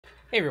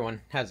Hey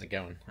everyone, how's it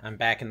going? I'm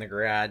back in the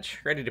garage,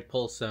 ready to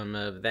pull some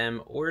of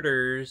them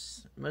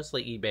orders,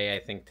 mostly eBay I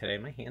think today.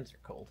 My hands are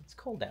cold. It's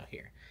cold out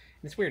here.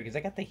 And it's weird because I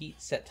got the heat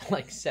set to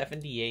like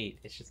 78.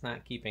 It's just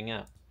not keeping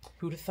up.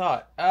 Who'd have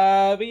thought?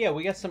 But yeah,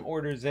 we got some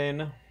orders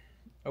in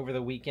over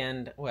the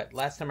weekend. What,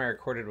 last time I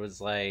recorded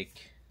was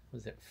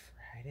was it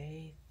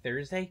Friday?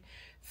 Thursday?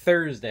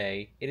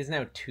 Thursday. It is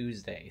now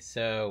Tuesday.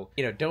 So,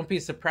 don't be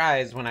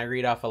surprised when I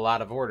read off a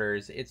lot of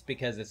orders. It's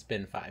because it's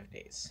been 5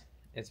 days.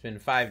 It's been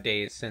 5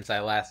 days since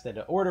I last did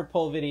an order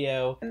pull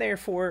video, and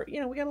therefore, we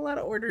got a lot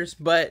of orders,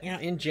 but,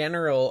 in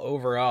general,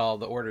 overall,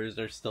 the orders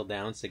are still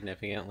down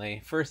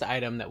significantly. First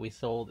item that we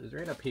sold is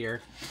right up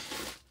here.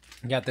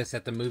 Got this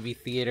at the movie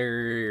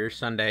theater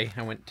Sunday.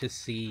 I went to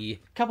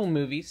see a couple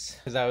movies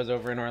because I was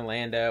over in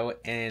Orlando,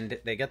 and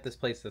they got this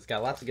place that's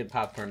got lots of good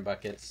popcorn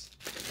buckets.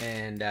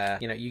 And,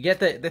 you get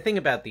the thing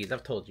about these,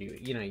 I've told you,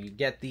 you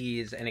get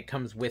these and it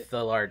comes with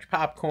the large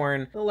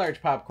popcorn. The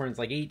large popcorn's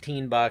like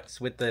 18 bucks.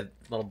 With the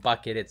little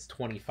bucket, it's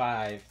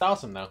 25. It's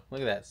awesome though.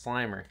 Look at that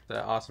Slimer,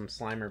 the awesome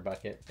Slimer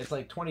bucket. It's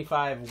like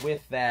 25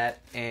 with that,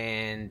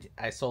 and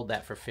I sold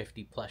that for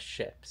 50 plus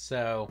ship.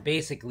 So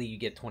basically you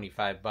get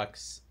 25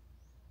 bucks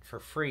for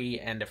free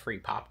and a free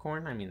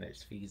popcorn. I mean,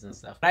 there's fees and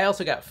stuff. But I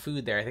also got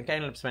food there. I think I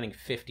ended up spending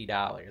 $50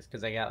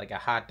 because I got like a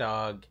hot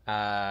dog,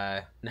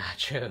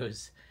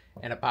 nachos,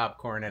 and a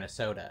popcorn and a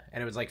soda.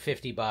 And it was like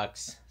 50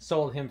 bucks.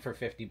 Sold him for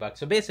 50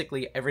 bucks. So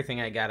basically everything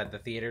I got at the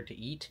theater to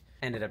eat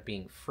ended up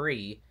being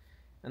free.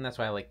 And that's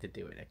why I like to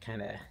do it. It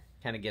kind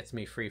of gets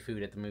me free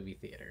food at the movie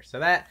theater. So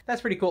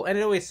that's pretty cool. And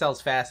it always sells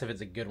fast if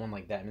it's a good one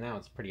like that. I mean, that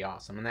one's pretty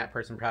awesome. And that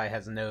person probably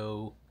has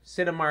no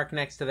Cinemark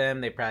next to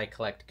them. They probably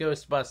collect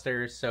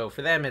Ghostbusters. So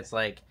for them, it's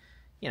like,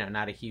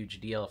 not a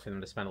huge deal for them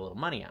to spend a little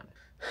money on it.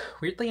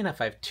 Weirdly enough,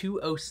 I have 2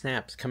 O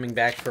snaps coming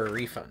back for a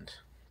refund.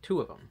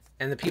 2 of them.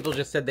 And the people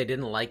just said they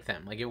didn't like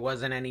them. Like, it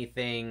wasn't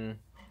anything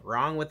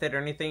wrong with it or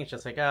anything. It's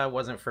just like, it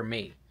wasn't for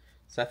me.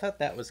 So I thought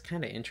that was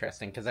kind of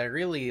interesting because I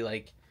really,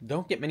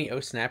 don't get many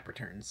O-Snap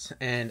returns.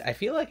 And I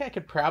feel like I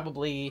could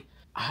probably,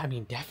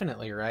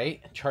 definitely,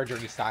 right? Charge a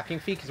restocking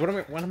fee, because what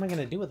am I going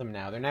to do with them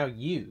now? They're now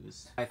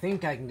used. I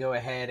think I can go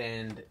ahead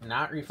and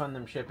not refund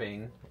them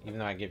shipping, even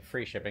though I give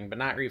free shipping, but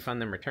not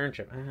refund them return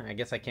shipping. I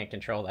guess I can't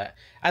control that.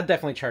 I'd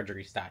definitely charge a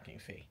restocking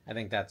fee. I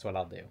think that's what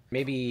I'll do.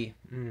 Maybe,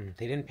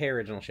 they didn't pay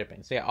original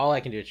shipping. So yeah, all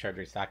I can do is charge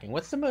restocking.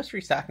 What's the most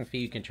restocking fee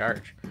you can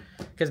charge?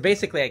 Because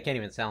basically I can't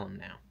even sell them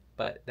now.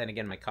 But then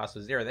again, my cost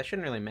was 0. That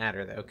shouldn't really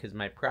matter, though, because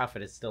my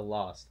profit is still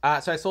lost.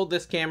 So I sold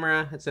this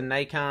camera. It's a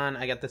Nikon.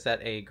 I got this at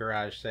a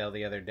garage sale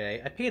the other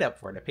day. I paid up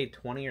for it. I paid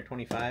 20 or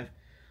 25.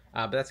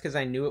 But that's because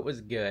I knew it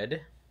was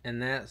good.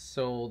 And that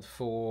sold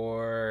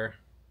for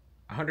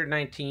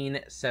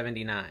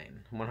 $119.79.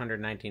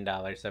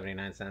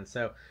 $119.79.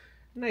 So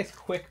nice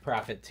quick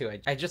profit, too.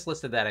 I just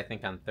listed that, I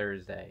think, on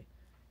Thursday.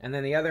 And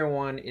then the other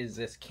one is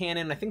this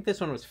Canon. I think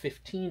this one was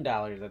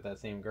 $15 at that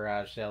same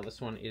garage sale.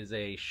 This one is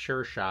a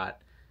Sure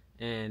Shot.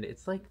 And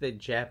it's like the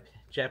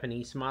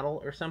Japanese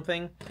model or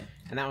something.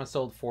 And that one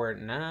sold for,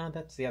 no,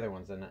 that's the other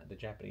one's the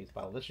Japanese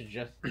model. This is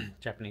just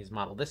Japanese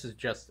model. This is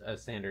just a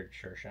standard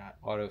Sure Shot.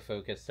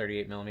 Autofocus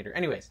 38mm.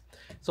 Anyways,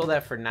 sold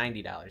that for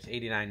 $90.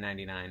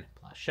 $89.99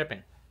 plus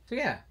shipping. So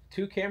yeah,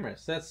 2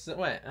 cameras. That's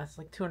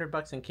like 200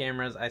 bucks in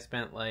cameras. I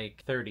spent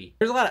like 30.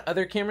 There's a lot of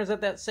other cameras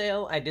at that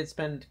sale. I did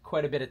spend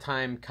quite a bit of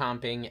time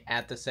comping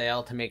at the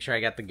sale to make sure I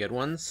got the good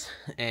ones.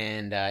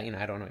 And,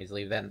 I don't always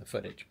leave that in the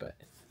footage, but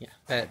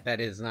yeah,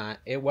 that is not,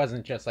 it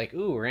wasn't just like,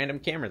 ooh, random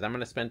cameras. I'm going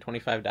to spend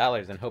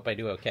 $25 and hope I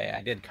do okay.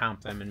 I did comp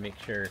them and make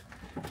sure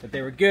that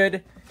they were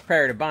good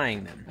prior to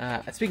buying them.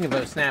 Speaking of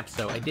those snaps,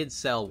 though, I did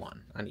sell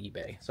one on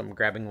eBay. So I'm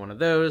grabbing one of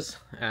those.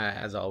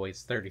 As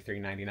always,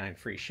 $33.99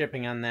 free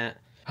shipping on that.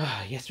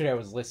 Yesterday I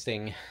was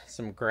listing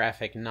some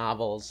graphic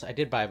novels. I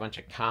did buy a bunch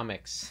of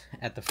comics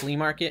at the flea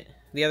market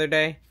the other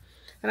day.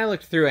 And I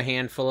looked through a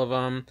handful of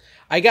them.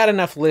 I got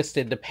enough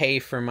listed to pay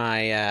for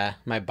my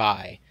my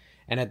buy.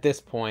 And at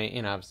this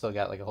point, I've still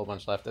got like a whole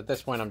bunch left. At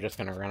this point, I'm just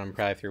going to run them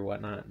probably through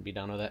Whatnot and be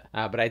done with it.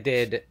 But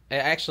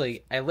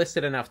I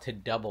listed enough to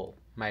double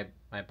my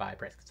buy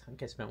price. I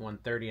think I spent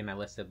 $130 and I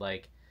listed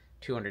like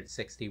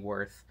 $260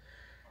 worth.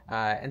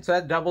 And so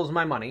that doubles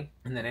my money.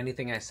 And then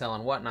anything I sell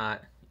on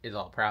Whatnot is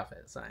all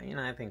profit. So,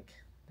 I think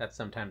that's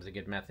sometimes a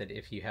good method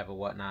if you have a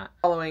Whatnot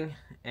following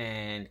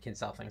and can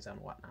sell things on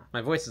Whatnot.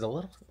 My voice is a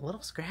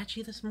little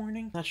scratchy this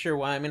morning. Not sure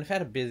why. I've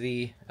had a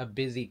busy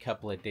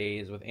couple of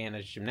days with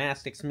Anna's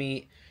gymnastics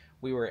meet.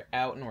 We were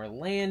out in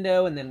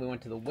Orlando, and then we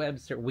went to the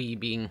Webster. We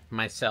being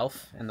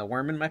myself and the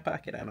worm in my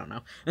pocket. I don't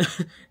know.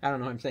 I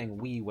don't know. I'm saying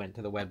we went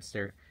to the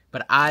Webster,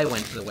 but I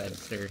went to the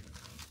Webster.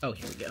 Oh,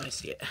 here we go. I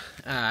see it.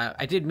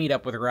 I did meet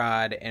up with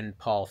Rod and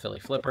Paul Philly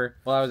Flipper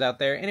while I was out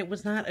there, and it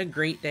was not a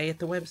great day at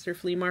the Webster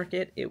Flea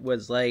Market. It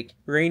was like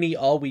rainy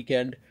all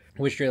weekend.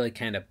 which really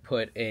kind of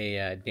put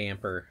a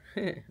damper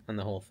on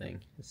the whole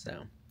thing.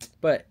 So,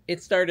 but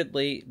it started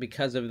late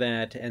because of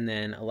that, and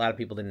then a lot of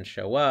people didn't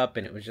show up,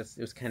 and it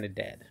was kind of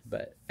dead.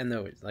 And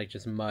there was like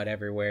just mud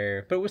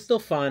everywhere, but it was still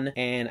fun,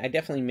 and I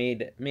definitely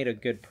made a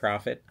good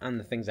profit on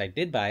the things I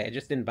did buy. I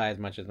just didn't buy as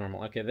much as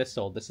normal. Okay, this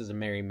sold. This is a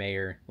Mary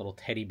Mayer little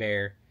teddy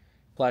bear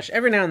plush.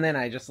 Every now and then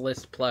I just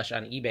list plush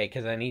on eBay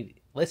because I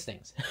need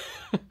listings.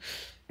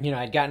 You know,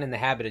 I'd gotten in the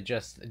habit of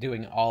just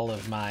doing all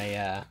of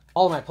my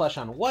plush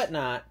on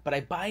Whatnot, but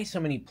I buy so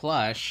many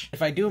plush.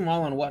 If I do them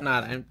all on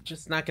Whatnot, I'm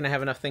just not going to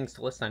have enough things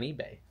to list on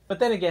eBay. But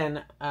then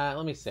again,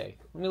 let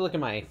me look at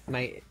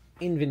my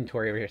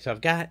inventory over here. So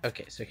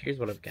so here's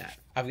what I've got.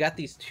 I've got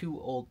these 2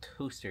 old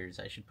toasters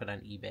I should put on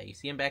eBay. You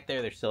see them back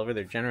there? They're silver.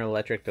 They're General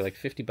Electric. They're like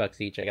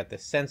 $50 each. I got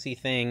this Sensi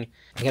thing.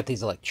 I got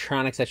these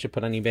electronics I should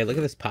put on eBay. Look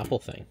at this Popple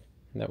thing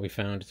that we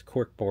found. It's a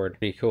cork board.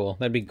 Pretty cool.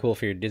 That'd be cool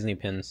for your Disney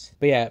pins.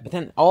 But yeah, but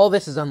then all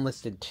this is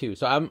unlisted too.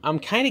 So I'm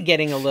kind of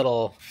getting a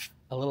little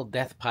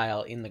death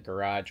pile in the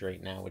garage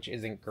right now, which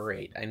isn't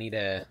great. I need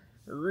to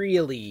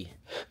really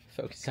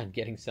focus on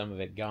getting some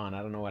of it gone.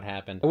 I don't know what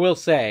happened. I will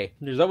say,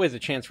 there's always a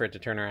chance for it to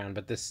turn around,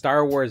 but this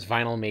Star Wars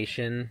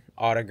Vinylmation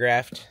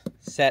autographed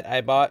set I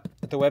bought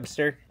at the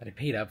Webster that I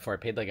paid up for, I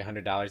paid like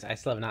 $100. I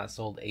still have not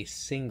sold a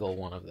single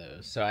one of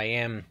those. So I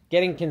am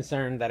getting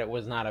concerned that it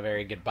was not a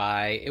very good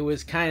buy. It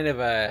was kind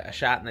of a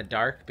shot in the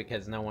dark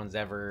because no one's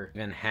ever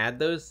even had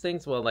those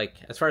things. Well, like,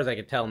 as far as I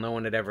could tell, no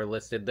one had ever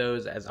listed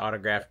those as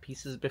autographed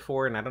pieces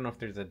before, and I don't know if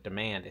there's a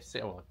demand.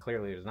 Well,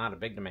 clearly there's not a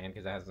big demand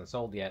because it hasn't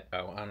sold yet.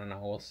 Oh, I don't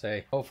know. We'll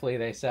see. Hopefully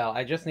they sell.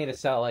 I just need to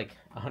sell like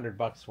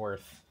 $100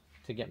 worth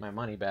to get my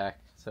money back.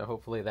 So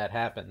hopefully that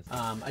happens.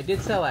 I did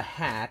sell a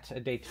hat, a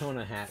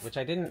Daytona hat, which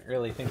I didn't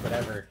really think would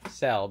ever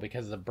sell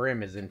because the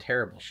brim is in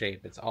terrible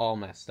shape. It's all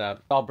messed up.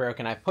 It's all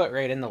broken. I put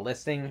right in the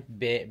listing,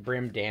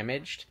 brim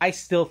damaged. I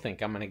still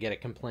think I'm going to get a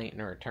complaint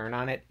and a return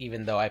on it,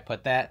 even though I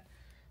put that.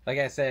 Like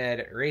I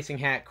said, racing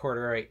hat,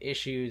 corduroy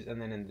issues,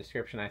 and then in the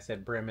description I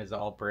said brim is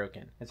all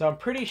broken. And so I'm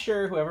pretty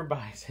sure whoever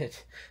buys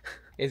it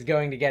is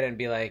going to get it and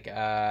be like,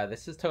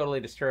 this is totally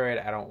destroyed,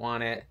 I don't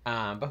want it.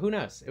 But who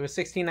knows? It was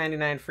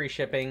 $16.99 free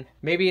shipping.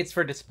 Maybe it's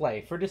for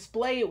display. For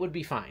display, it would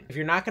be fine. If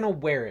you're not going to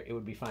wear it, it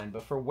would be fine.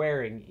 But for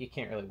wearing, you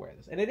can't really wear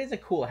this. And it is a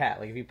cool hat.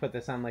 Like if you put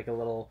this on like a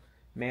little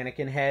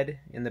mannequin head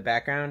in the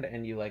background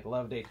and you like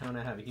love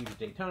Daytona, have a huge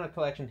Daytona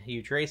collection,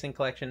 huge racing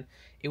collection,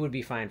 it would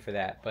be fine for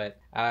that. But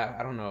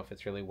I don't know if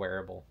it's really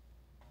wearable.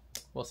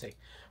 We'll see.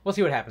 We'll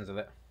see what happens with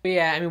it. But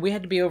yeah, I mean, we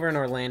had to be over in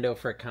Orlando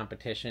for a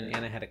competition,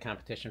 and I had a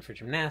competition for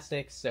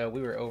gymnastics, so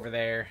we were over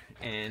there,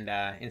 and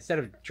instead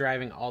of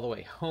driving all the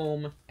way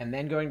home and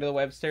then going to the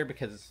Webster,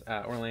 because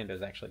Orlando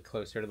is actually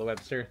closer to the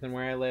Webster than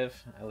where I live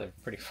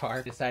pretty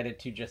far, decided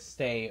to just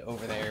stay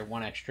over there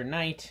one extra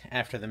night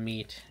after the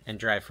meet and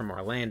drive from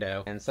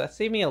Orlando. And so that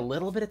saved me a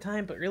little bit of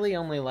time, but really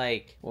only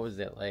like, what was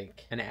it,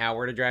 like an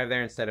hour to drive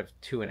there instead of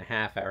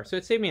 2.5 hours. So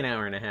it saved me an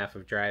hour and a half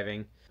of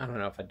driving. I don't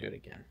know if I'd do it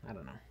again. I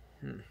don't know.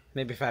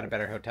 Maybe if I had a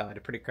better hotel. I had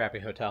a pretty crappy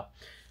hotel.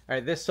 All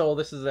right, this sold.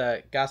 This is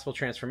a Gospel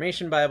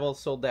Transformation Bible.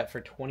 Sold that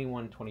for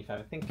 $21.25.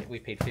 I think we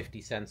paid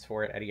 50 cents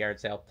for it at a yard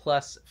sale,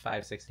 plus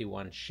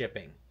 $5.61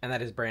 shipping. And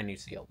that is brand new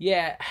sealed.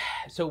 Yeah,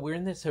 so we're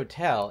in this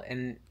hotel,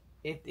 and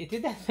it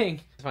did that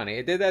thing. It's funny.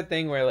 It did that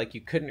thing where like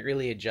you couldn't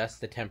really adjust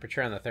the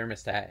temperature on the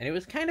thermostat, and it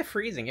was kind of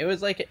freezing. It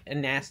was like a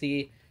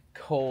nasty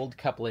cold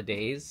couple of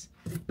days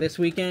this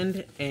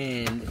weekend,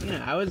 and you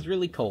know, I was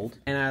really cold,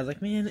 and I was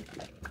like, man,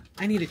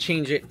 I need to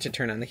change it to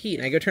turn on the heat.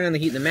 And I go turn on the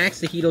heat, and the max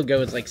the heat will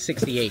go is like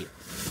 68.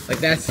 Like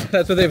that's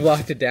what they've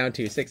locked it down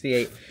to,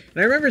 68.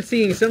 And I remember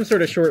seeing some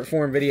sort of short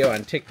form video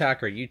on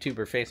TikTok or YouTube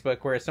or Facebook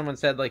where someone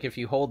said like if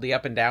you hold the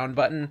up and down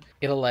button,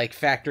 it'll like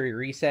factory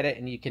reset it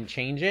and you can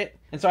change it.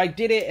 And so I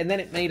did it, and then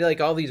it made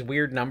like all these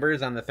weird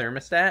numbers on the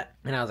thermostat.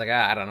 And I was like,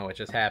 I don't know what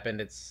just happened.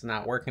 It's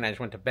not working. I just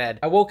went to bed.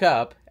 I woke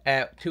up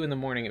at 2 in the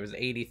morning. It was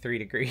 83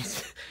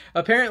 degrees.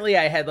 Apparently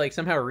I had like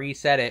somehow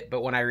reset it,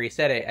 but when I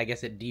reset it, I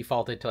guess it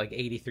defaulted to like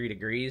 83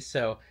 degrees.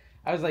 So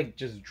I was like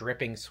just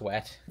dripping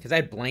sweat because I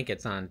had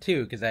blankets on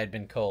too because I had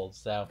been cold.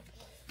 So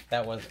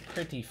that was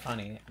pretty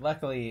funny.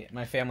 Luckily,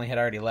 my family had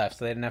already left,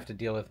 so they didn't have to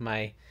deal with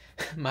my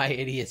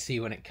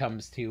idiocy when it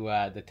comes to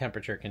the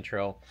temperature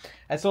control.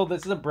 I sold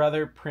this is a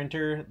Brother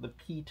printer, the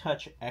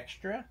P-Touch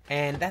Extra,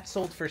 and that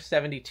sold for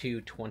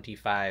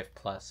 $72.25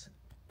 plus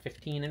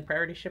 15 in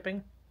priority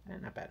shipping.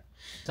 Not bad.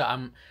 So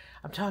I'm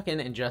talking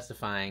and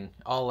justifying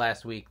all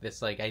last week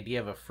this like idea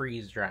of a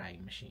freeze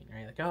drying machine,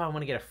 right? Like, oh, I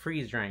want to get a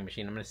freeze drying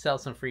machine. I'm going to sell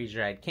some freeze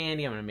dried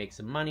candy. I'm going to make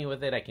some money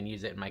with it. I can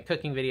use it in my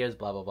cooking videos,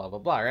 blah, blah, blah, blah,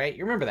 blah, right?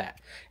 You remember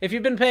that. If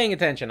you've been paying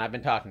attention, I've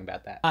been talking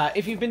about that.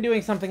 If you've been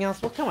doing something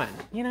else, well, come on.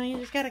 You know, you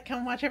just got to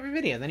come watch every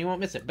video, then you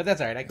won't miss it. But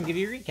that's all right. I can give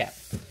you a recap.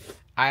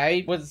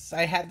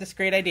 I had this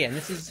great idea, and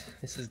this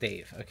is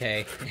Dave,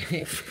 okay?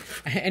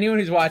 Anyone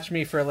who's watched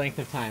me for a length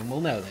of time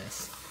will know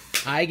this.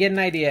 I get an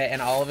idea, and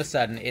all of a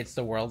sudden, it's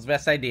the world's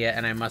best idea,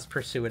 and I must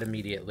pursue it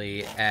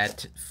immediately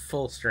at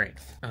full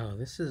strength. Oh,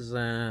 this is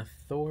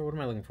Thor. What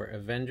am I looking for?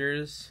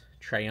 Avengers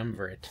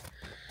Triumvirate.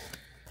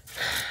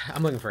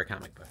 I'm looking for a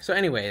comic book. So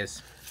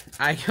anyways,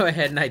 I go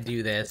ahead and I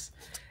do this,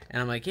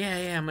 And I'm like,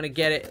 yeah, I'm gonna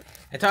get it.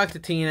 I talked to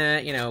Tina,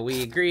 you know,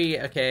 we agree,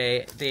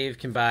 okay, Dave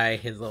can buy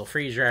his little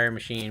freeze dryer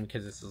machine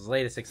because it's his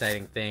latest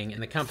exciting thing,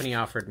 and the company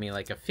offered me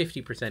like a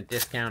 50%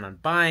 discount on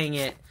buying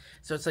it.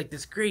 So it's like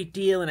this great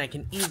deal, and I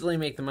can easily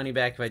make the money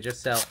back if I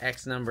just sell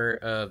X number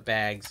of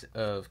bags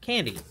of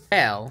candy.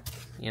 Well,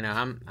 you know,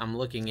 I'm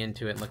looking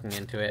into it,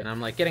 and I'm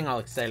like getting all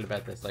excited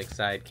about this like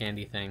side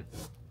candy thing.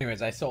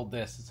 Anyways, I sold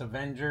this. It's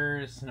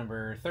Avengers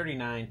number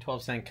 39,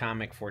 12-cent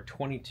comic for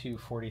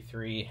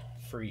 $22.43,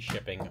 free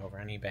shipping over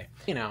on eBay.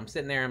 You know, I'm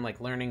sitting there, I'm like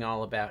learning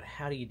all about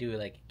how do you do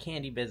like a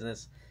candy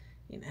business.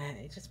 You know,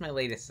 it's just my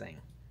latest thing,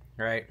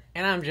 right?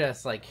 And I'm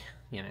just like,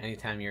 you know,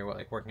 anytime you're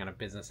like working on a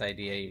business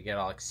idea, you get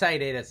all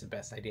excited. It's the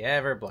best idea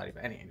ever, blah, blah,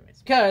 blah.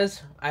 Anyways,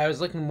 because I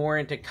was looking more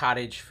into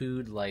cottage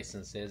food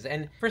licenses.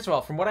 And first of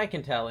all, from what I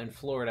can tell, in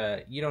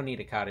Florida, you don't need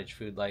a cottage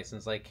food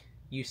license. Like,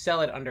 you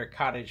sell it under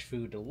cottage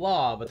food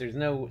law, but there's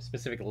no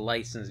specific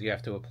license you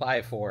have to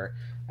apply for.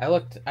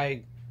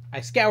 I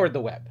scoured the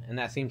web, and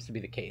that seems to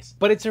be the case.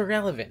 But it's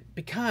irrelevant,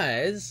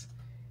 because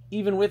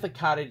even with a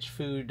cottage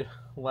food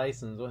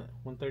license, what,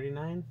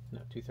 139? No,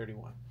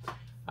 231.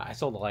 I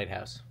sold the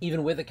Lighthouse.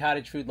 Even with a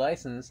cottage food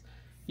license,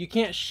 you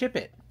can't ship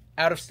it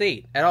out of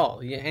state at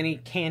all. Any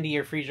candy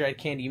or freeze-dried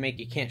candy you make,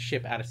 you can't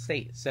ship out of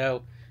state.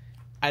 So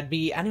I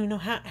don't even know,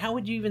 how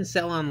would you even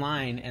sell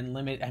online and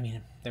limit, I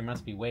mean, there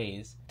must be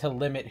ways to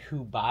limit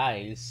who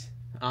buys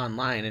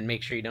online and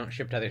make sure you don't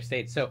ship to other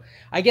states. So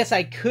I guess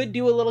I could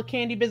do a little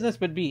candy business,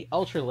 but be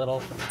ultra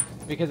little,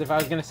 because if I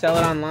was going to sell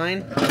it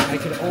online, I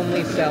could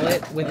only sell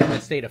it within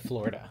the state of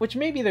Florida, which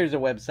maybe there's a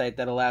website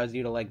that allows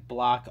you to like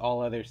block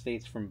all other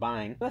states from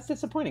buying. But that's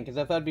disappointing, because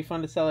I thought it'd be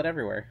fun to sell it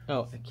everywhere.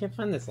 Oh, I can't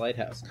find this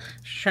Lighthouse.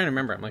 I'm just trying to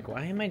remember. I'm like,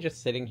 why am I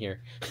just sitting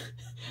here?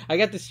 I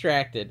got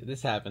distracted.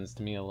 This happens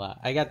to me a lot.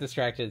 I got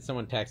distracted.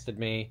 Someone texted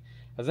me.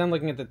 I was then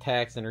looking at the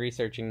text and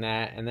researching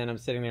that, and then I'm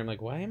sitting there, I'm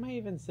like, why am I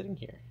even sitting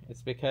here?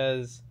 It's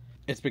because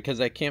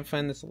I can't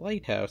find this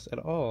Lighthouse at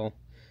all. All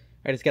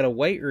right, it's got a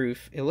white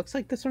roof. It looks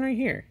like this one right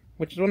here,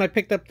 which is one I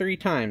picked up 3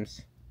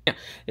 times. Yeah,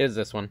 it is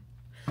this one.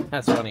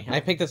 That's funny. I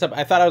picked this up.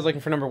 I thought I was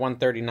looking for number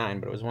 139,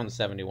 but it was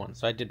 171,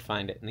 so I did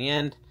find it in the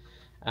end.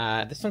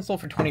 This one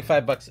sold for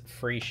 $25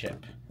 free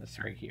ship. This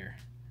right here.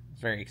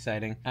 Very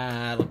exciting.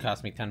 It'll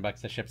cost me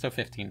 $10 to ship, so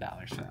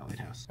 $15 for that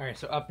Lighthouse. All right,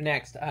 so up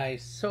next, I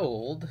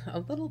sold a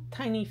little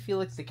tiny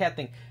Felix the Cat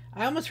thing.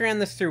 I almost ran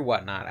this through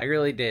Whatnot. I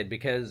really did,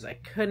 because I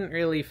couldn't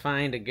really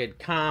find a good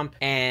comp,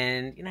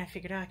 and you know, I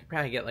figured I could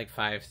probably get like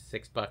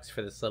 $5-6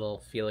 for this little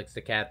Felix the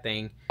Cat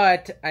thing.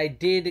 But I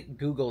did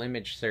Google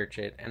image search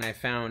it, and I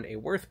found a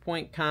Worth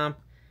Point comp.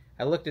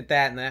 I looked at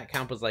that, and that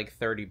comp was like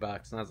 $30,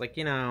 and I was like,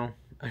 you know,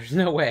 there's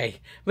no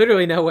way,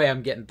 literally no way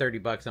I'm getting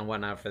 $30 on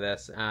Whatnot for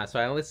this. So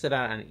I listed it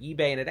out on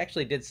eBay, and it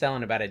actually did sell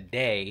in about a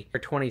day for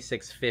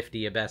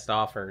 $26.50, a best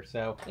offer.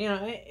 So, you know,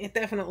 it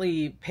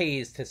definitely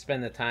pays to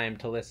spend the time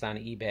to list on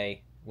eBay,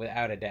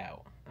 without a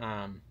doubt.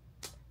 And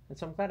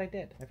so I'm glad I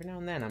did. Every now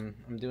and then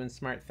I'm doing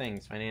smart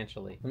things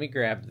financially. Let me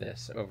grab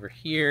this over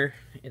here.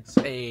 It's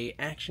a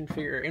action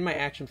figure, in my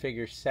action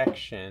figure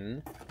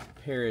section,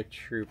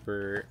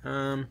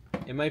 Paratrooper.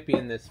 It might be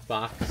in this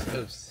box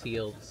of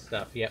sealed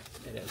stuff. Yep,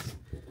 it is.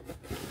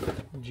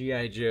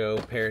 G.I. Joe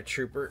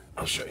Paratrooper.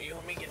 I'll show you.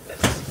 Let me get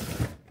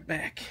this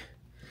back.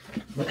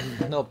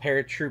 Little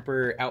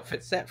Paratrooper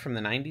outfit set from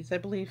the 90s, I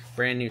believe.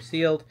 Brand new,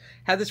 sealed.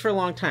 Had this for a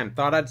long time.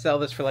 Thought I'd sell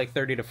this for like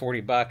 $30 to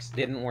 $40.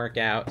 Didn't work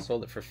out.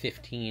 Sold it for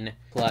 $15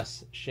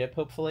 plus ship,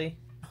 hopefully.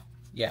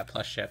 Yeah,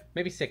 plus ship.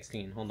 Maybe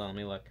 $16. Hold on, let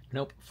me look.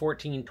 Nope,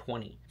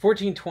 $14.20.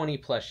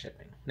 $14.20 plus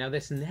shipping. Now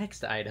this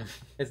next item,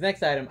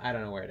 I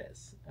don't know where it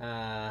is.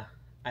 I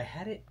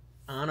had it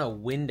on a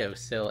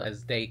windowsill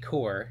as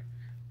decor.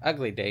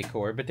 Ugly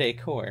decor, but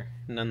decor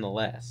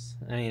nonetheless.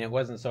 I mean, it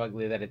wasn't so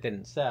ugly that it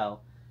didn't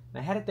sell. I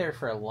had it there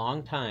for a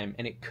long time,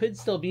 and it could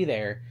still be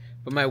there,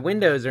 but my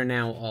windows are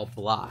now all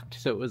blocked.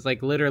 So it was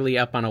like literally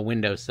up on a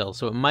windowsill,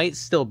 so it might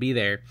still be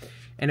there.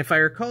 And if I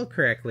recall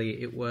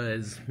correctly, it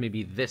was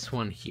maybe this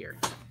one here.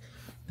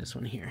 This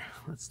one here.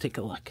 Let's take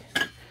a look.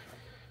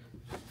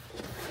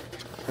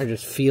 Or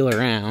just feel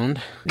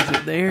around. Is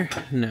it there?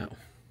 No.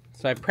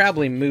 So I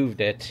probably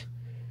moved it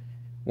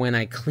when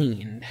I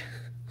cleaned.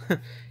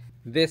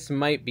 This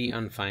might be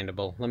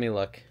unfindable. Let me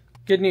look.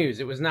 Good news,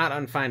 it was not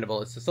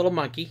unfindable. It's this little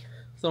monkey.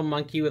 Little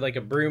monkey with like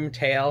a broom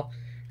tail.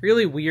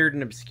 Really weird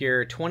and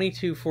obscure.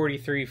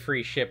 $22.43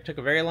 free ship. Took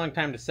a very long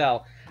time to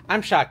sell.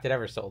 I'm shocked it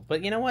ever sold.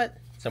 But you know what?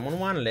 Someone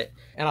wanted it.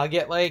 And I'll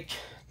get like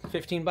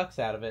 $15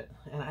 out of it.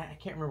 And I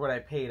can't remember what I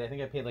paid. I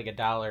think I paid like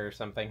 $1 or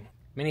something.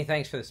 Many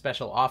thanks for the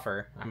special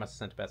offer. I must have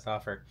sent a best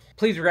offer.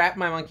 Please wrap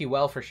my monkey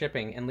well for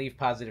shipping and leave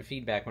positive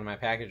feedback when my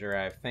package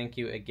arrives. Thank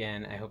you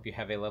again. I hope you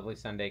have a lovely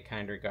Sunday.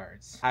 Kind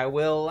regards. I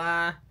will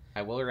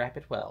wrap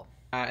it well.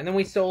 And then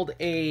we sold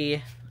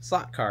a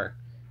slot car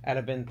out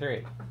of bin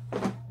 3.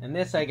 And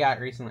this I got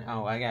recently.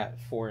 Oh, I got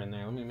 4 in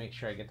there. Let me make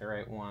sure I get the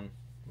right one.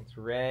 It's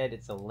red.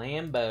 It's a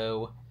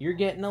Lambo. You're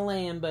getting a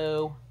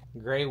Lambo.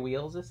 Gray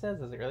wheels, it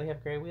says. Does it really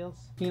have gray wheels?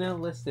 Tina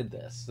listed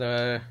this.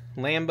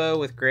 Lambo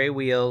with gray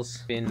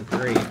wheels, bin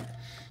 3.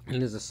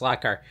 And there's a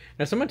slot car.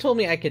 Now, someone told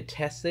me I could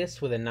test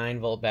this with a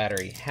 9-volt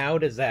battery. How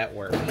does that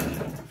work?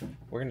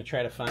 We're going to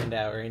try to find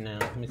out right now.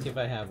 Let me see if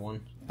I have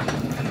one.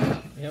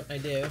 Yep, I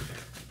do.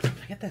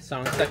 I got that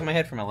song stuck in my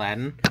head from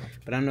Aladdin,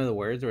 but I don't know the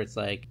words, where it's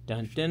like,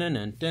 dun dun dun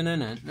dun dun dun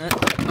dun.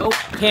 Oh,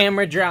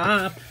 camera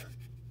drop.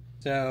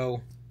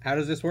 So, how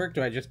does this work?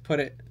 Do I just put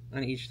it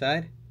on each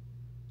side?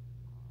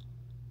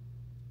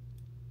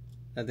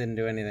 That didn't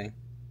do anything.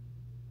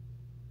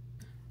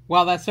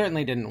 Well, that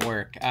certainly didn't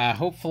work.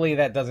 Hopefully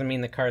that doesn't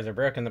mean the cars are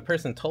broken. The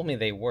person told me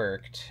they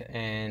worked,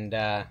 and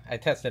I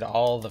tested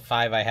all the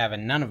 5 I have,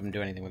 and none of them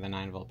do anything with a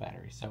 9-volt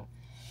battery. So,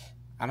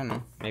 I don't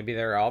know. Maybe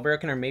they're all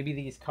broken, or maybe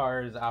these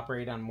cars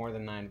operate on more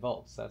than 9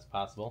 volts. That's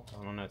possible.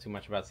 I don't know too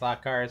much about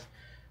slot cars.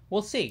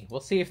 We'll see.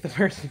 We'll see if the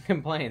person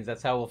complains.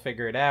 That's how we'll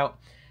figure it out.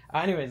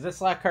 Anyways, this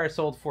slot car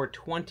sold for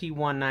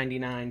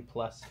 $21.99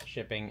 plus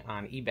shipping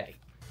on eBay.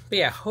 But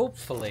yeah,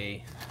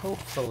 hopefully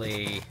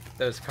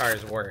those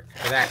cars work,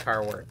 or that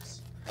car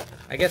works.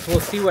 I guess we'll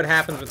see what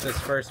happens with this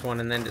first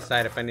one and then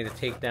decide if I need to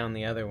take down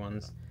the other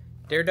ones.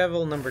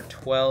 Daredevil number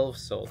 12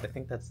 sold. I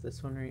think that's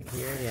this one right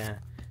here, yeah.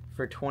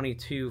 For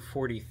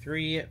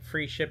 $22.43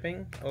 free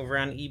shipping over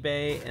on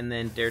eBay, and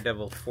then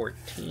Daredevil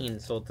 14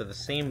 sold to the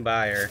same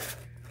buyer,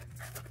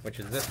 which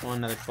is this one,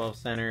 another 12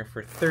 center,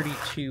 for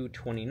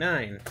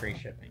 $32.29 free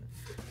shipping.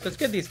 So it's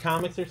good these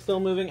comics are still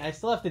moving. I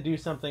still have to do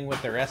something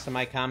with the rest of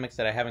my comics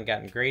that I haven't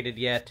gotten graded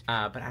yet.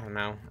 But I don't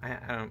know. I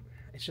don't.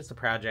 It's just a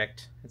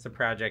project. It's a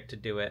project to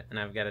do it, and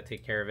I've got to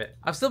take care of it.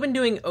 I've still been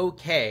doing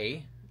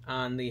okay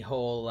on the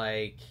whole,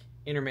 like,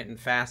 intermittent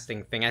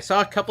fasting thing. I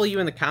saw a couple of you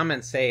in the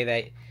comments say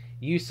that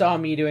you saw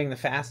me doing the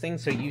fasting,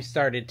 so you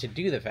started to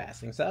do the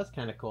fasting. So that's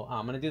kind of cool.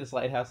 I'm going to do this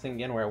lighthouse thing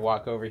again where I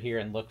walk over here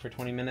and look for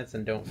 20 minutes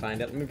and don't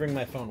find it. Let me bring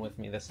my phone with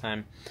me this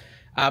time.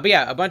 But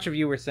yeah, a bunch of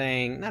you were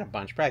saying, not a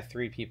bunch, probably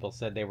 3 people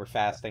said they were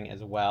fasting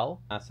as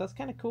well. So that's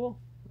kind of cool.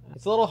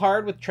 It's a little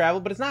hard with travel,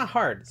 but it's not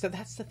hard. So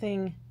that's the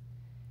thing.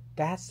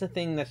 That's the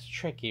thing that's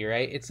tricky,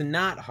 right? It's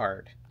not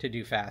hard to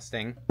do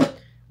fasting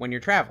when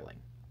you're traveling.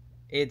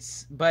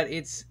 It's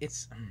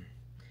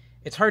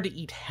hard to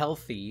eat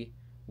healthy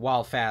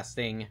while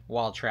fasting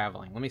while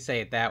traveling. Let me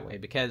say it that way,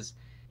 because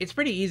it's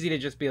pretty easy to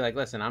just be like,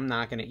 listen, I'm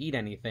not going to eat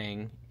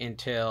anything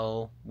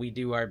until we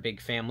do our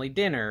big family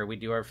dinner, we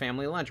do our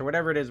family lunch, or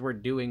whatever it is we're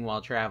doing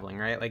while traveling,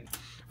 right? Like,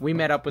 we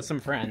met up with some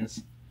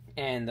friends,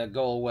 and the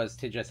goal was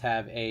to just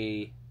have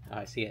a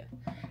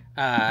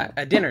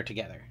dinner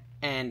together.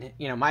 And,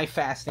 you know, my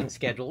fasting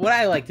schedule, what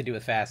I like to do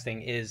with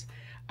fasting is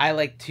I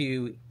like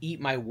to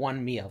eat my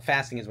one meal.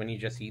 Fasting is when you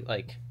just eat,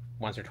 like,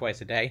 once or twice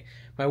a day.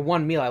 My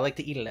one meal, I like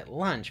to eat it at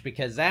lunch,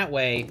 because that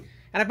way...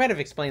 And I might have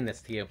explained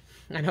this to you.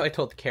 I know I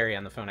told Carrie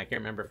on the phone. I can't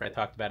remember if I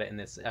talked about it in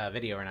this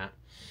video or not.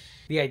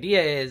 The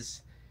idea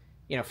is,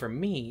 you know, for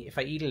me, if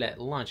I eat it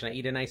at lunch, and I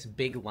eat a nice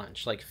big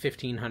lunch, like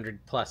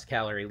 1,500 plus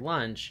calorie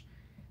lunch,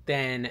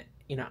 then,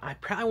 you know, I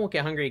probably won't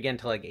get hungry again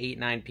until like 8,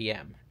 9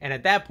 p.m. And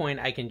at that point,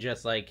 I can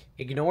just like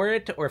ignore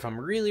it, or if I'm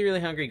really, really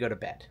hungry, go to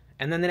bed.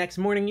 And then the next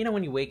morning, you know,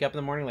 when you wake up in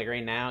the morning, like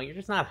right now, you're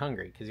just not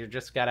hungry because you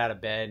just got out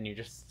of bed, and you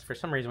just, for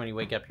some reason, when you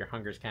wake up, your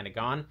hunger's kind of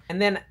gone. And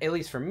then, at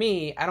least for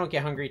me, I don't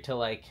get hungry till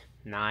like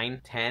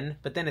 9, 10,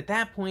 but then at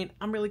that point,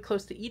 I'm really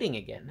close to eating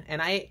again.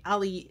 And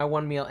I'll eat my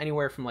one meal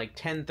anywhere from like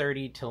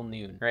 10:30 till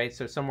noon, right?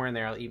 So somewhere in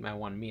there, I'll eat my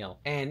one meal.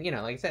 And, you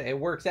know, like I said, it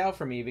works out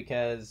for me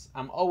because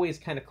I'm always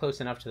kind of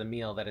close enough to the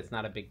meal that it's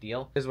not a big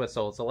deal. This is what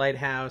sold. It's a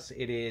Lighthouse.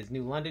 It is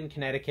New London,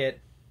 Connecticut.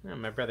 Oh,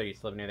 my brother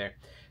used to live near there.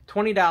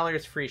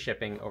 $20 free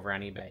shipping over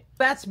on eBay.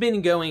 That's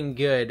been going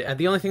good.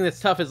 The only thing that's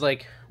tough is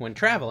like when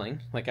traveling,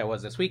 like I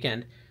was this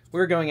weekend, we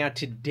were going out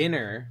to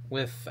dinner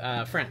with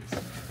friends.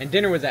 And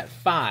dinner was at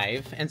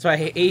 5, and so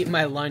I ate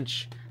my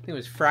lunch, I think it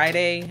was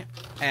Friday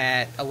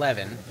at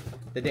 11,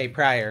 the day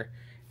prior.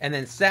 And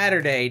then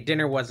Saturday,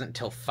 dinner wasn't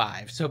till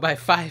 5. So by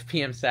 5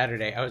 p.m.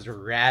 Saturday, I was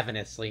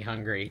ravenously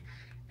hungry.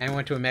 And I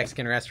went to a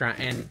Mexican restaurant,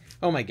 and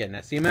oh my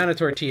goodness, the amount of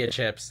tortilla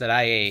chips that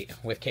I ate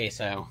with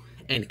queso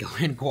and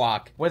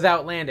guac was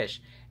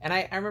outlandish. And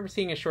I remember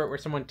seeing a short where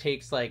someone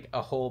takes like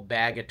a whole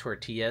bag of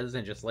tortillas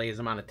and just lays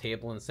them on a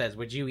table and says,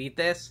 "Would you eat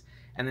this?"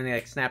 And then they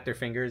like snap their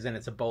fingers and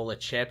it's a bowl of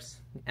chips.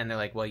 And they're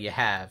like, well, you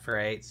have,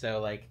 right? So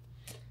like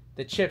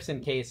the chips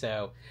and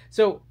queso.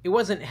 So it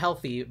wasn't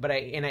healthy, but I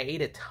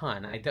ate a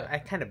ton. I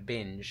kind of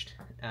binged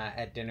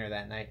at dinner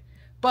that night.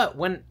 But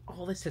when,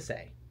 all this to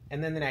say,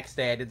 and then the next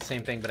day I did the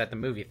same thing, but at the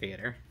movie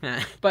theater.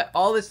 But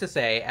all this to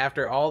say,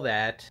 after all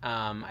that,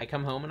 I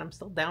come home and I'm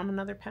still down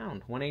another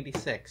pound,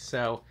 186.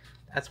 So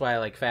that's why I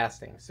like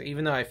fasting. So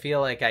even though I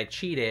feel like I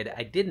cheated,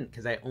 I didn't,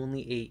 because I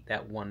only ate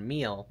that one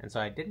meal, and so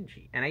I didn't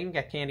cheat. And I even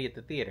got candy at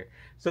the theater.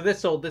 So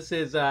this sold. This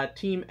is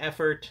Team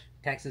Effort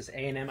Texas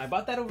A&M. I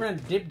bought that over on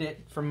Dibnit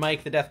from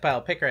Mike the Death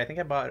Pile Picker. I think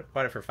I bought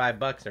it for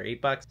 $5 or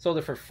 $8. Sold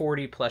it for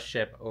 40 plus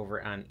ship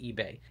over on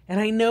eBay. And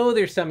I know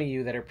there's some of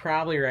you that are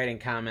probably writing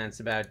comments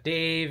about,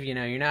 Dave, you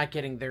know, you're not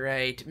getting the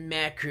right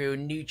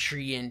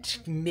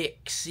macronutrient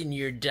mix in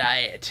your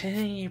diet.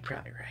 You're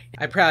probably right.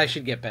 I probably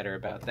should get better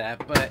about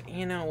that, but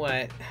you know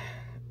what?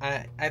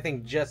 I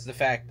think just the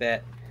fact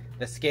that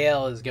the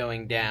scale is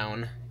going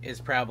down is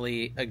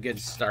probably a good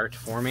start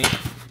for me.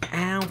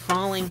 Ow,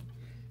 falling.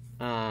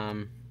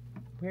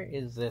 Where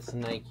is this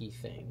Nike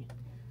thing?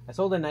 I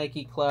sold a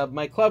Nike club.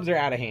 My clubs are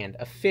out of hand.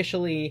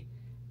 Officially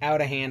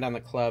out of hand on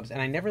the clubs.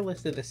 And I never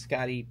listed the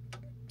Scotty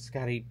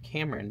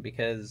Cameron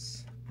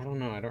because, I don't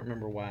know. I don't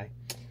remember why.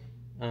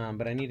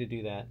 But I need to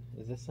do that.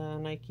 Is this a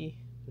Nike?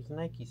 There's a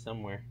Nike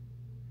somewhere.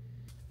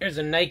 There's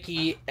a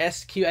Nike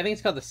SQ. I think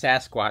it's called the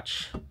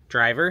Sasquatch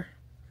driver.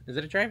 Is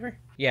it a driver?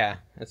 Yeah,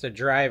 it's a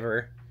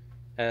driver.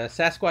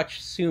 Sasquatch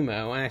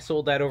Sumo, and I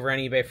sold that over on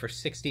eBay for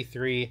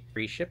 $63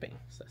 free shipping.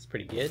 So that's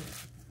pretty good.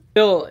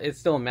 It's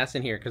still a mess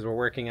in here because we're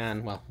working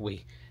on, well,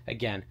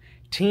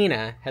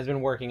 Tina has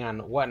been working on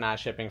Whatnot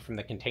shipping from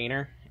the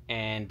container,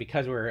 and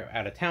because we're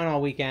out of town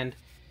all weekend,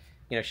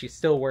 you know, she's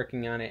still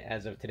working on it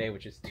as of today,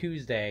 which is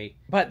Tuesday.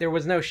 But there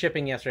was no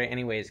shipping yesterday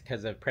anyways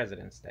because of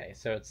President's Day,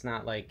 so it's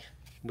not like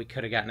we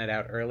could have gotten it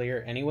out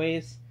earlier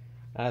anyways.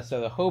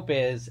 So the hope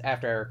is,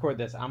 after I record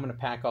this, I'm going to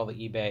pack all the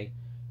eBay.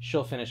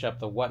 She'll finish up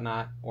the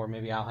Whatnot, or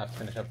maybe I'll have to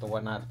finish up the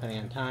Whatnot depending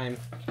on time.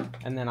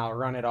 And then I'll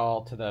run it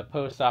all to the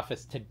post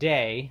office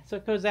today, so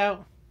it goes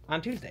out on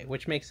Tuesday,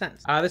 which makes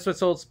sense. This was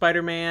sold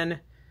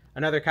Spider-Man,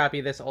 another copy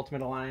of this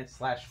Ultimate Alliance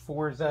 /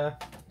 Forza,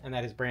 and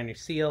that is brand new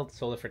sealed.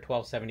 Sold it for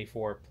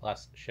 $12.74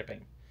 plus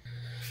shipping.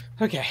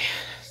 Okay,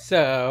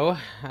 so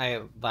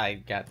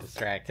I got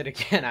distracted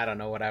again. I don't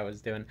know what I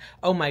was doing.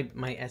 Oh, my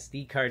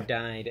SD card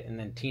died, and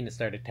then Tina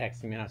started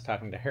texting me, and I was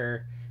talking to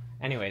her.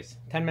 Anyways,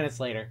 10 minutes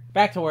later,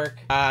 back to work.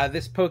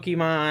 This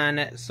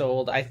Pokemon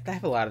sold. I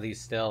have a lot of these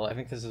still. I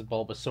think this is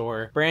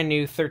Bulbasaur. Brand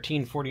new,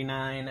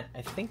 $13.49.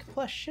 I think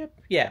plus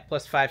ship? Yeah,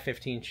 plus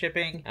 $5.15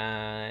 shipping.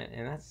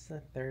 And that's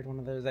the third one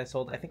of those I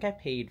sold. I think I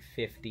paid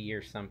 $50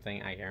 or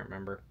something. I can't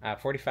remember.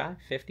 $45,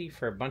 $50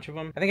 for a bunch of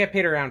them. I think I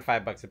paid around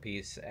 $5 a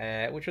piece,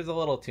 which was a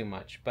little too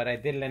much. But I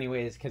did it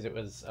anyways because it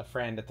was a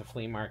friend at the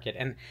flea market.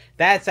 And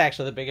that's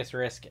actually the biggest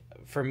risk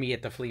for me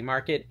at the flea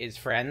market is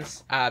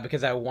friends.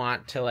 Because I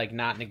want to, like,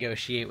 not negotiate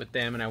with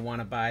them, and I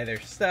want to buy their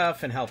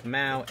stuff and help them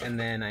out, and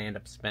then I end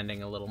up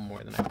spending a little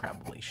more than I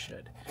probably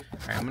should.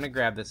 Alright, I'm going to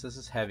grab this. This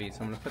is heavy, so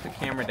I'm going to put the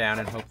camera down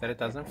and hope that it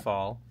doesn't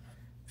fall.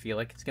 Feel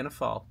like it's going to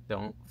fall.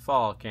 Don't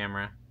fall,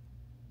 camera.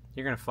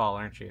 You're going to fall,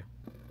 aren't you?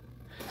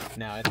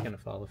 No, it's going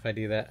to fall if I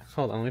do that.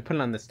 Hold on, let me put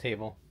it on this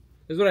table.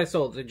 This is what I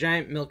sold. It's a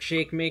giant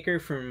milkshake maker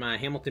from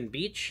Hamilton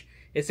Beach.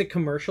 It's a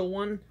commercial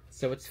one,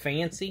 so it's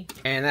fancy.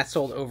 And that's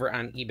sold over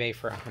on eBay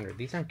for $100.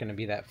 These aren't going to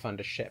be that fun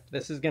to ship.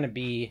 This is going to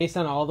be, based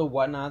on all the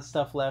Whatnot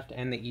stuff left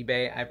and the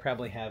eBay, I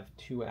probably have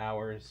 2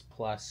 hours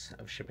plus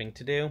of shipping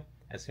to do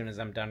as soon as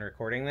I'm done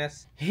recording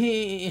this.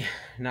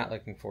 Not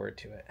looking forward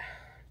to it,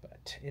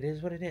 but it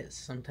is what it is.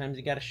 Sometimes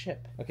you got to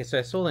ship. Okay, so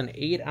I sold an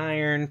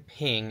 8-iron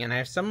ping, and I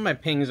have some of my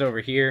pings over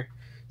here.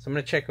 So I'm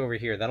going to check over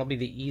here. That'll be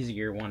the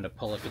easier one to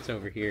pull if it's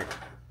over here.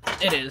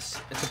 It is.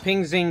 It's a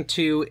Ping Zing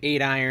 2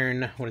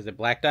 8-iron, what is it,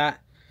 Black Dot?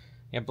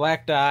 Yeah,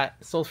 Black Dot.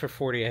 Sold for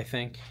 $40, I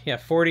think. Yeah,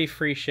 $40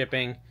 free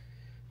shipping.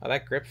 Oh,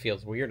 that grip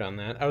feels weird on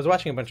that. I was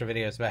watching a bunch of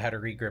videos about how to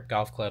re-grip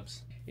golf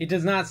clubs. It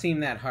does not seem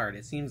that hard.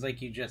 It seems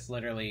like you just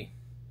literally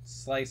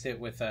slice it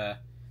with a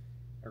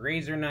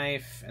razor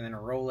knife and then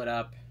roll it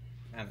up.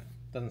 I don't know.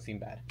 Doesn't seem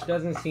bad.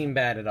 Doesn't seem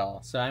bad at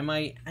all. So I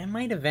might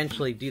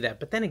eventually do that.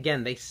 But then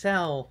again, they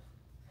sell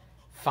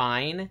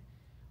fine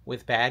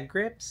with bad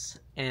grips,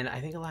 and I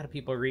think a lot of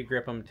people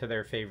re-grip them to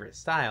their favorite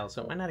style,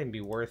 so it might not even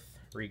be worth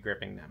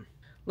re-gripping them.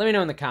 Let me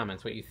know in the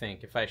comments what you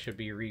think, if I should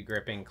be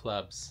re-gripping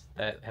clubs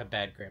that have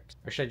bad grips,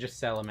 or should I just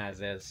sell them as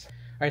is?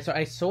 Alright, so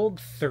I sold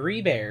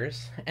 3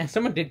 bears, and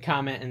someone did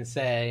comment and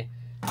say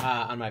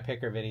on my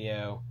picker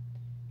video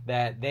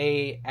that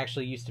they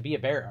actually used to be a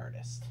bear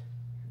artist,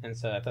 and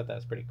so I thought that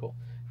was pretty cool.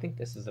 I think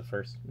this is the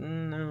first.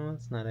 No,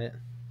 that's not it.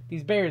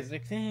 These bears, they're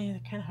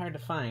kind of hard to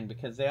find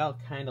because they all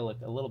kind of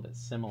look a little bit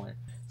similar.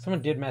 Someone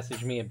did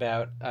message me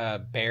about a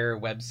bear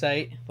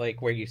website,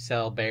 like where you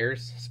sell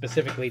bears,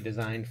 specifically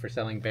designed for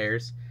selling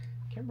bears.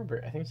 I can't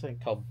remember. I think it's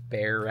like called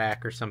Bear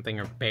Rack or something,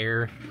 or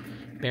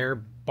Bear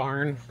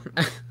Barn.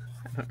 I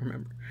don't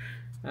remember.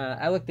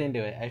 I looked into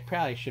it. I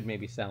probably should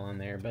maybe sell on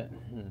there, but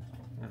I don't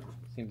know.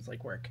 Seems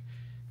like work.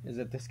 Is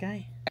it this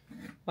guy?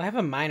 Well, I have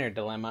a minor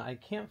dilemma. I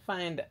can't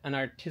find an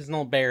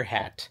artisanal bear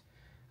hat.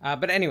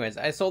 But anyways,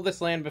 I sold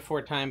this Land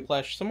Before Time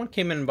plush. Someone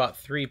came in and bought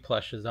 3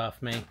 plushes off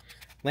me.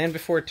 Land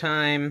Before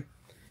Time,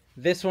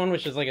 this one,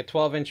 which is like a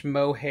 12-inch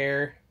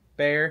mohair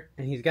bear,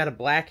 and he's got a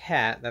black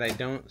hat that I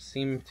don't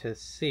seem to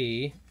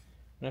see.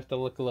 I have to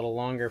look a little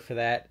longer for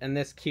that. And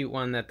this cute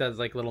one that does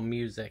like little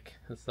music,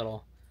 this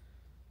little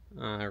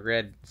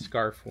red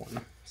scarf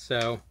one.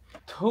 So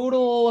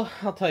total,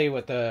 I'll tell you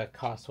what the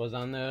cost was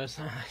on those.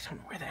 I don't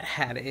know where that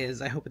hat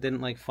is. I hope it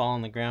didn't like fall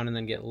on the ground and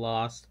then get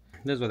lost.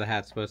 This is what the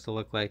hat's supposed to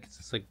look like. It's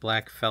this like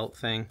black felt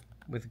thing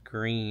with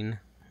green.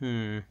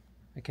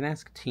 I can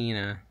ask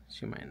Tina.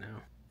 She might know.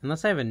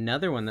 Unless I have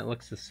another one that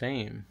looks the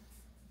same.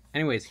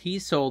 Anyways, he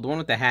sold, one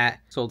with the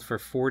hat, sold for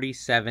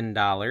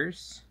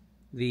 $47.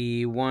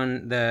 The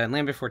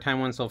Land Before Time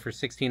one sold for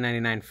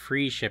 $16.99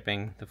 free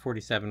shipping. The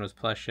 $47 was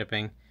plus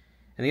shipping.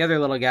 And the other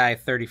little guy,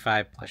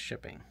 $35 plus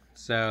shipping.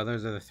 So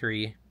those are the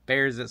 3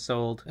 bears that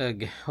sold.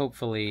 Ugh,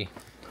 hopefully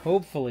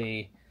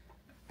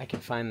I can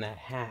find that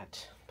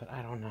hat, but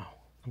I don't know.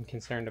 I'm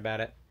concerned about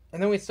it.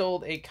 And then we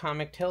sold a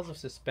comic, Tales of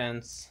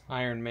Suspense,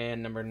 Iron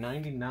Man number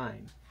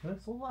 99.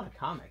 That's a lot of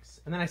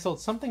comics. And then I sold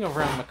something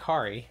over on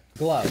Macari.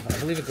 Glove. I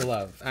believe a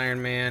glove.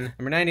 Iron Man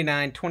number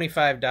 99,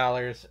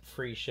 $25,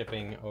 free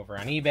shipping over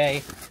on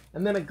eBay.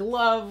 And then a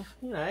glove.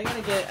 You know,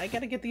 I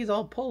gotta get these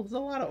all pulled. There's a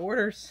lot of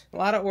orders.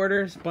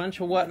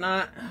 Bunch of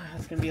whatnot.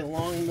 It's gonna be a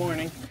long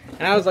morning.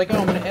 And I was like, oh,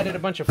 I'm gonna edit a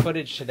bunch of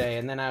footage today.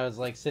 And then I was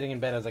like sitting in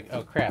bed, I was like,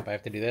 oh crap, I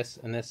have to do this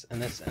and this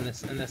and this and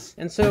this and this.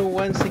 And so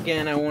once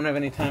again, I won't have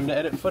any time to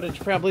edit footage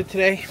probably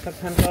today, by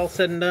the time it's all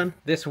said and done.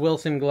 This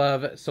Wilson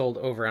glove sold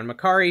over on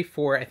Macari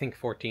for, I think,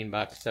 14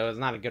 bucks, so it's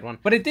not a good one.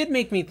 But it did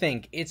make me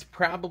think, it's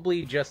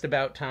probably just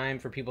about time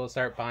for people to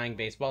start buying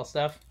baseball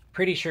stuff.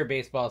 Pretty sure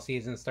baseball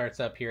season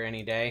starts up here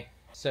any day.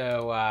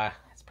 So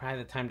it's probably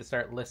the time to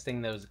start listing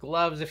those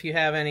gloves if you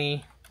have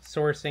any,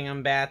 sourcing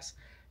on bats.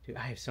 Dude,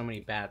 I have so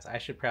many bats. I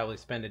should probably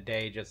spend a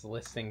day just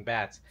listing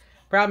bats.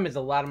 Problem is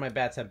a lot of my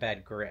bats have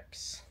bad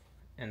grips.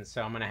 And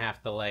so I'm going to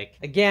have to like,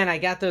 again, I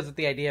got those with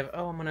the idea of,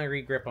 oh, I'm going to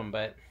re-grip them,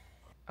 but,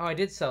 oh, I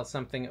did sell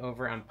something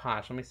over on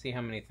Posh. Let me see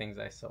how many things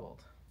I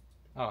sold.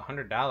 Oh,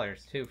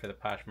 $100 too for the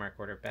Poshmark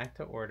order. Back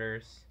to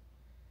orders.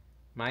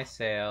 My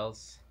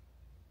sales.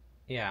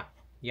 Yeah.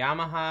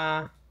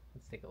 Yamaha.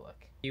 Let's take a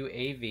look.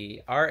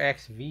 UAV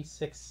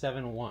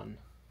RXV671.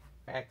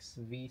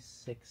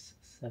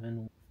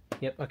 XV671.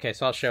 Yep. Okay,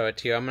 so I'll show it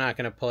to you. I'm not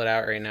going to pull it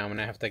out right now. I'm going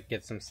to have to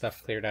get some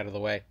stuff cleared out of the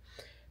way.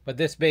 But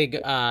this big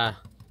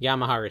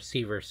Yamaha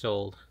receiver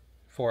sold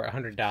for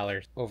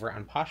 $100 over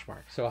on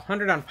Poshmark. So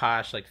 $100 on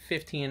Posh, like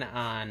 $15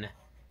 on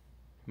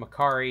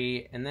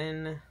Macari, and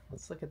then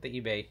let's look at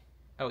the eBay.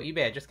 Oh,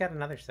 eBay, I just got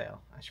another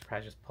sale. I should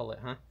probably just pull it,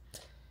 huh?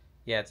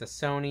 Yeah, it's a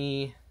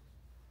Sony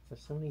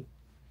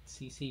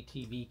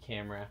CCTV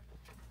camera,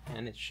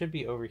 and it should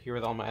be over here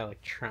with all my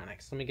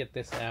electronics. Let me get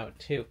this out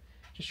too.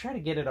 Just try to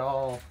get it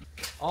all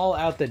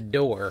out the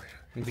door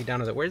and be done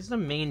with it. Where's the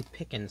main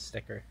Pickens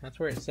sticker? That's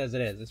where it says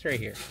it is. It's right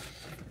here.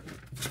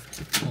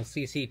 Little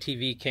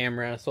CCTV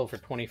camera sold for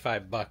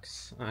 25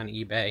 bucks on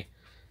eBay.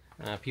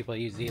 People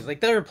use these. Like,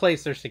 they'll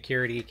replace their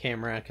security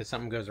camera because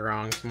something goes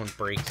wrong. Someone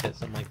breaks it,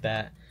 something like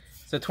that.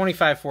 So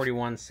 $25.41,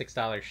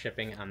 $6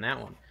 shipping on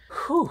that one.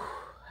 Whew,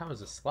 that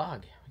was a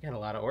slog. We got a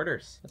lot of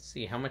orders. Let's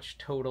see, how much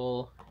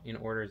total in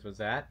orders was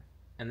that?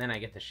 And then I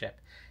get to ship.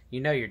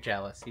 You know you're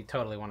jealous. You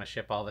totally want to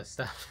ship all this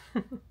stuff.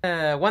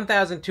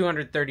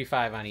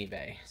 1,235 on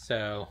eBay.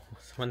 So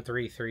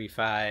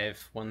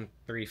 1,335,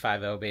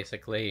 1,350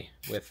 basically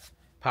with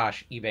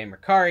Posh, eBay,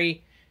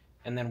 Macari.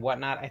 And then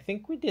Whatnot, I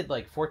think we did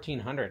like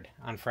 1,400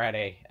 on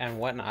Friday and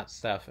Whatnot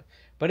stuff.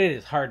 But it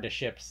is hard to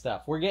ship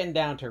stuff. We're getting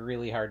down to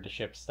really hard to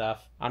ship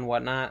stuff on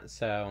Whatnot.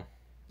 So,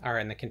 or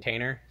in the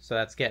container. So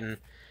that's getting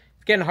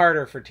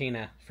harder for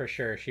Tina, for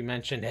sure. She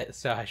mentioned it,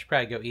 so I should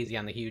probably go easy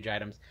on the huge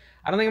items.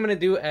 I don't think I'm going to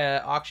do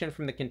an auction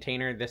from the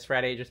container this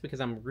Friday just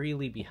because I'm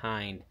really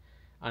behind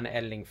on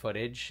editing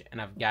footage.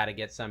 And I've got to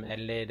get some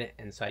edited.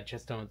 And so I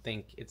just don't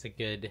think it's a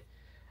good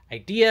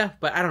idea.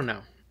 But I don't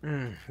know.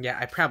 Yeah,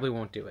 I probably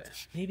won't do it.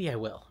 Maybe I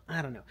will.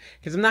 I don't know.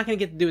 Because I'm not going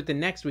to get to do it the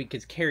next week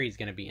because Carrie's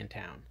going to be in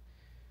town.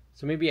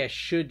 So maybe I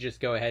should just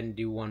go ahead and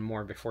do one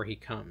more before he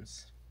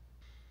comes.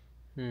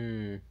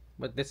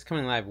 But this is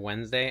coming live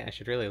Wednesday. I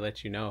should really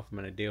let you know if I'm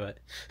going to do it.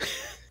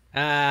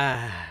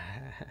 I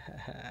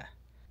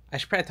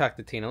should probably talk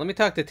to Tina. Let me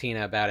talk to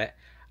Tina about it.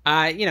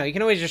 You know, you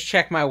can always just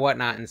check my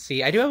Whatnot and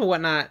see. I do have a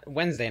Whatnot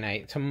Wednesday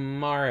night,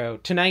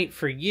 tonight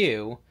for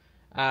you,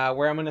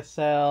 where I'm going to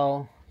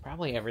sell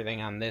probably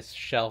everything on this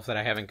shelf that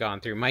I haven't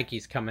gone through.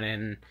 Mikey's coming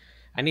in.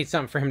 I need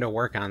something for him to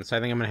work on, so I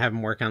think I'm going to have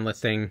him work on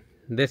listing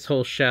this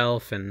whole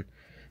shelf and,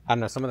 I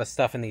don't know, some of the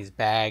stuff in these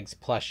bags,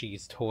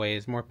 plushies,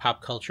 toys, more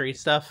pop culture-y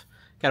stuff.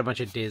 Got a bunch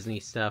of Disney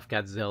stuff,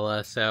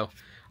 Godzilla, so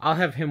I'll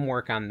have him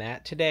work on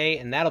that today,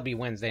 and that'll be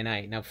Wednesday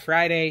night. Now,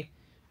 Friday,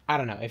 I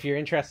don't know. If you're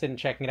interested in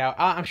checking it out,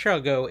 I'm sure I'll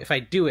go. If I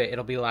do it,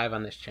 it'll be live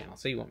on this channel,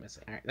 so you won't miss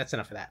it. All right, that's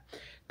enough of that.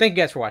 Thank you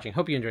guys for watching.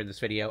 Hope you enjoyed this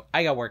video.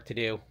 I got work to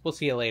do. We'll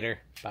see you later.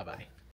 Bye-bye.